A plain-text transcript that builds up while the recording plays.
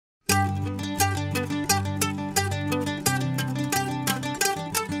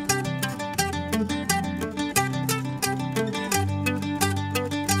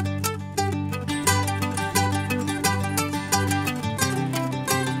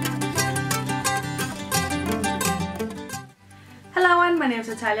my name is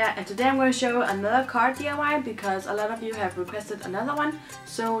Natalia and today I'm going to show another card DIY because a lot of you have requested another one.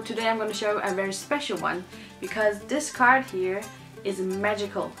 So today I'm going to show a very special one because this card here is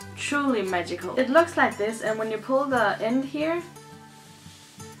magical, truly magical. It looks like this, and when you pull the end here,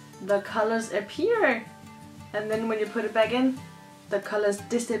 the colors appear, and then when you put it back in, the colors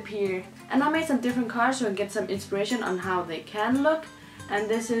disappear. And I made some different cards so you can get some inspiration on how they can look. And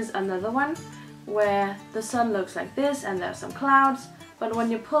this is another one where the sun looks like this and there's some clouds, but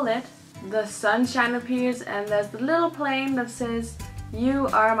when you pull it, the sunshine appears and there's the little plane that says, "You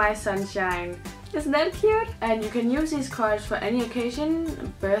are my sunshine." Isn't that cute? And you can use these cards for any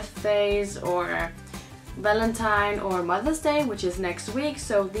occasion, birthdays or Valentine or Mother's Day, which is next week,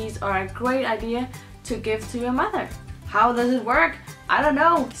 so these are a great idea to give to your mother. How does it work? I don't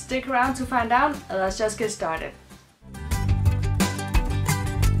know. Stick around to find out. Let's just get started.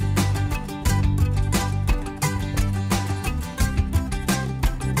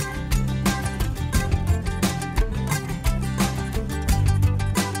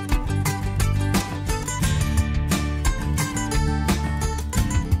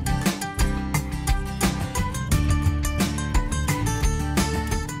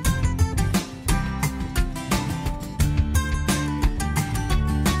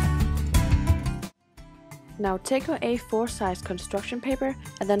 Now take your A4 size construction paper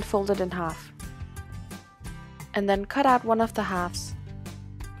and then fold it in half. And then cut out one of the halves.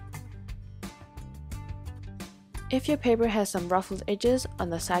 If your paper has some ruffled edges on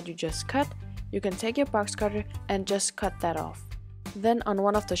the side you just cut, you can take your box cutter and just cut that off. Then on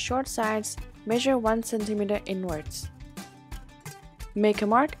one of the short sides, measure 1 centimeter inwards. Make a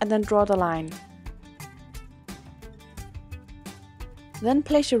mark and then draw the line. Then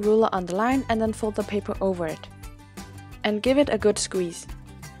place your ruler on the line and then fold the paper over it. And give it a good squeeze.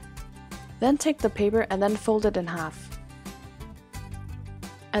 Then take the paper and then fold it in half.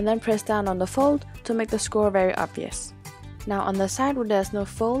 And then press down on the fold to make the score very obvious. Now on the side where there's no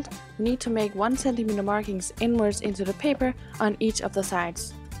fold, you need to make 1 centimeter markings inwards into the paper on each of the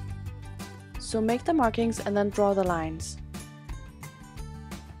sides. So make the markings and then draw the lines.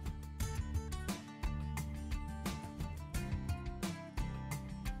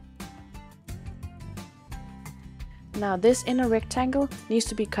 Now this inner rectangle needs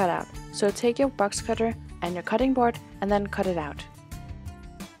to be cut out, so take your box cutter and your cutting board and then cut it out.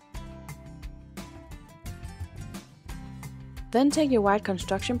 Then take your white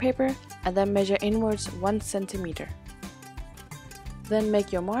construction paper and then measure inwards 1 centimeter. Then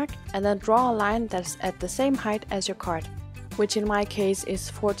make your mark and then draw a line that's at the same height as your card, which in my case is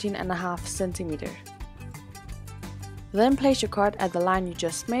 14.5 centimeters. Then place your card at the line you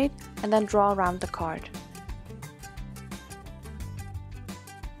just made and then draw around the card.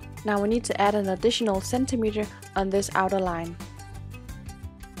 Now we need to add an additional centimeter on this outer line.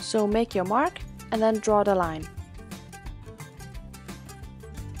 So make your mark and then draw the line.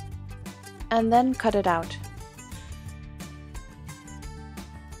 And then cut it out.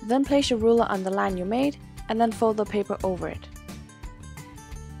 Then place your ruler on the line you made and then fold the paper over it.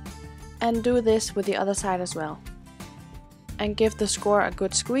 And do this with the other side as well. And give the score a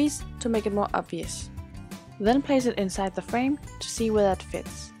good squeeze to make it more obvious. Then place it inside the frame to see where that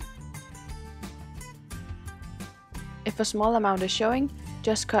fits. If a small amount is showing,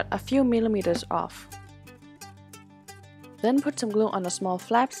 just cut a few millimeters off. Then put some glue on the small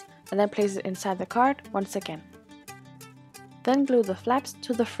flaps and then place it inside the card once again. Then glue the flaps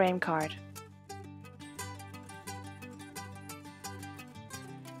to the frame card.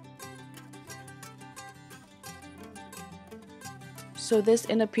 So this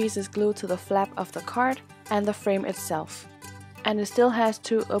inner piece is glued to the flap of the card and the frame itself. And it still has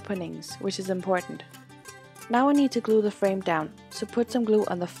 2 openings, which is important. Now we need to glue the frame down, so put some glue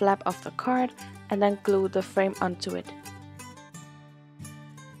on the flap of the card and then glue the frame onto it.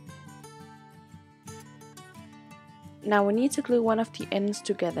 Now we need to glue one of the ends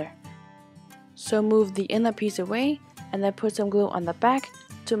together. So move the inner piece away and then put some glue on the back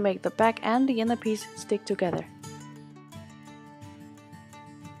to make the back and the inner piece stick together.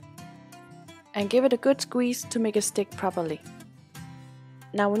 And give it a good squeeze to make it stick properly.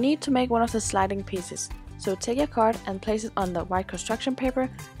 Now we need to make one of the sliding pieces. So take your card and place it on the white construction paper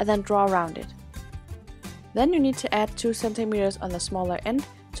and then draw around it. Then you need to add 2 centimeters on the smaller end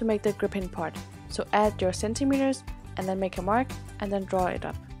to make the gripping part. So add your centimeters and then make a mark and then draw it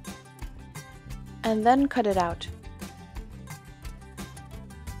up. And then cut it out.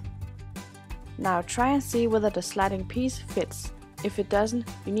 Now try and see whether the sliding piece fits. If it doesn't,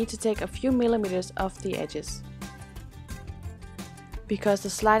 you need to take a few millimeters off the edges. because the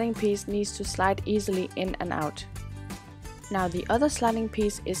sliding piece needs to slide easily in and out. Now the other sliding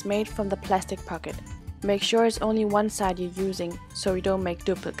piece is made from the plastic pocket. Make sure it's only one side you're using so you don't make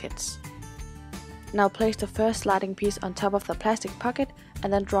duplicates. Now place the first sliding piece on top of the plastic pocket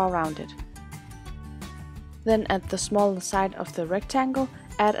and then draw around it. Then at the smaller side of the rectangle,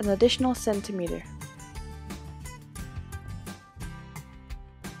 add an additional centimeter.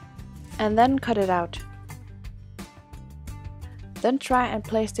 And then cut it out. Then try and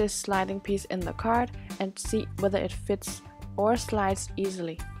place this sliding piece in the card and see whether it fits or slides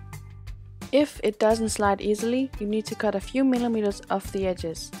easily. If it doesn't slide easily, you need to cut a few millimeters off the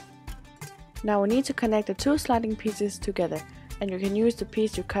edges. Now we need to connect the two sliding pieces together, and you can use the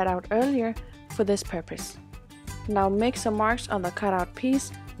piece you cut out earlier for this purpose. Now make some marks on the cutout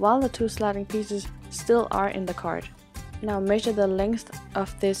piece while the two sliding pieces still are in the card. Now measure the length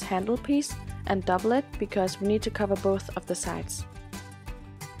of this handle piece and double it because we need to cover both of the sides.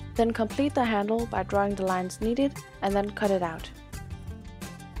 Then complete the handle by drawing the lines needed and then cut it out.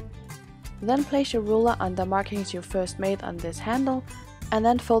 Then place your ruler on the markings you first made on this handle and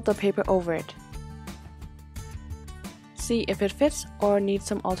then fold the paper over it. See if it fits or needs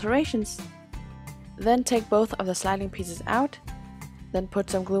some alterations. Then take both of the sliding pieces out, then put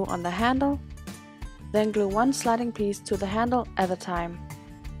some glue on the handle, then glue one sliding piece to the handle at a time.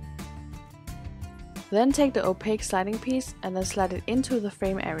 Then take the opaque sliding piece and then slide it into the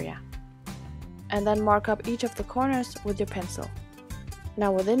frame area. And then mark up each of the corners with your pencil.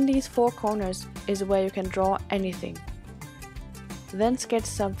 Now within these four corners is where you can draw anything. Then sketch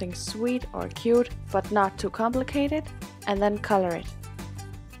something sweet or cute but not too complicated and then color it.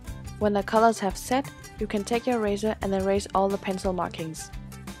 When the colors have set, you can take your eraser and erase all the pencil markings.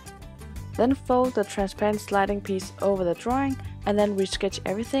 Then fold the transparent sliding piece over the drawing and then resketch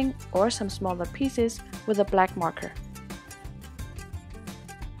everything or some smaller pieces with a black marker.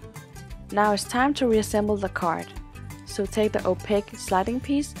 Now it's time to reassemble the card. So take the opaque sliding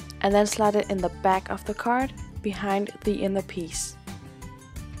piece and then slide it in the back of the card behind the inner piece.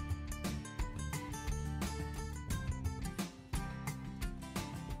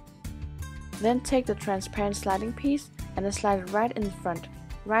 Then take the transparent sliding piece and then slide it right in front,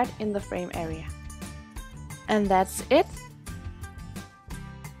 right in the frame area. And that's it!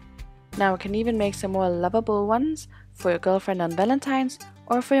 Now we can even make some more lovable ones for your girlfriend on Valentine's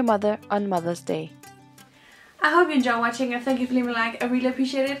or for your mother on Mother's Day. I hope you enjoyed watching and thank you for leaving a like, I really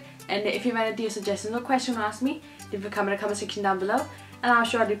appreciate it. And if you have any ideas, suggestions or questions to ask me, leave a comment in the comment section down below and I'll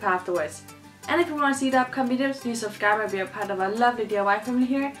sure reply afterwards. And if you want to see the upcoming videos, please subscribe and be a part of our lovely DIY family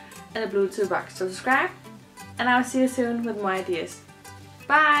here in the blue toolbox. So subscribe and I'll see you soon with more ideas.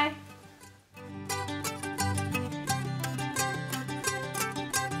 Bye!